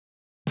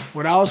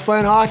When I was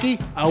playing hockey,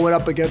 I went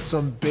up against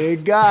some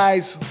big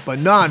guys, but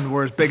none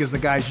were as big as the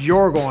guys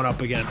you're going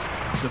up against,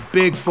 the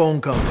big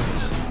phone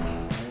companies.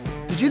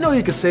 Did you know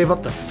you could save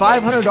up to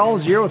 $500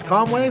 a year with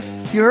Comwave?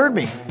 You heard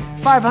me,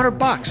 500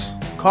 bucks.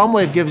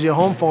 Comwave gives you a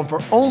home phone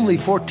for only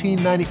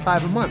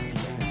 $14.95 a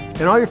month.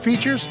 And all your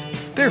features,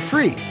 they're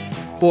free.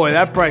 Boy,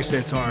 that price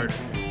hits hard.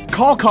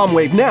 Call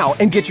Comwave now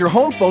and get your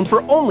home phone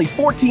for only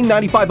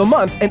 $14.95 a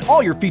month and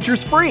all your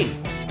features free.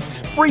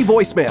 Free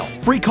voicemail,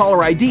 free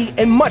caller ID,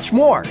 and much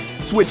more.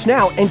 Switch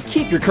now and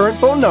keep your current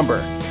phone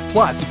number.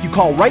 Plus, if you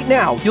call right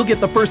now, you'll get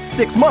the first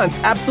 6 months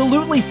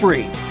absolutely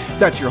free.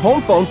 That's your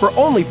home phone for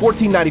only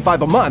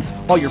 $14.95 a month,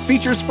 all your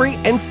features free,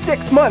 and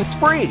 6 months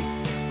free.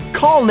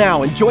 Call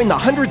now and join the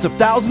hundreds of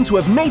thousands who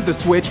have made the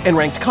switch and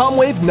ranked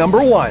Comwave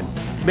 #1.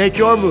 Make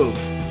your move.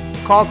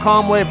 Call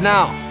Comwave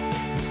now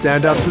and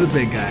stand up to the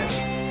big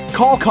guys.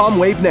 Call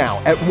Comwave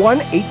now at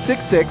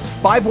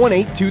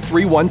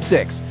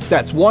 1-866-518-2316.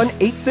 That's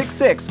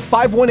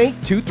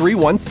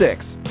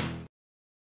 1-866-518-2316.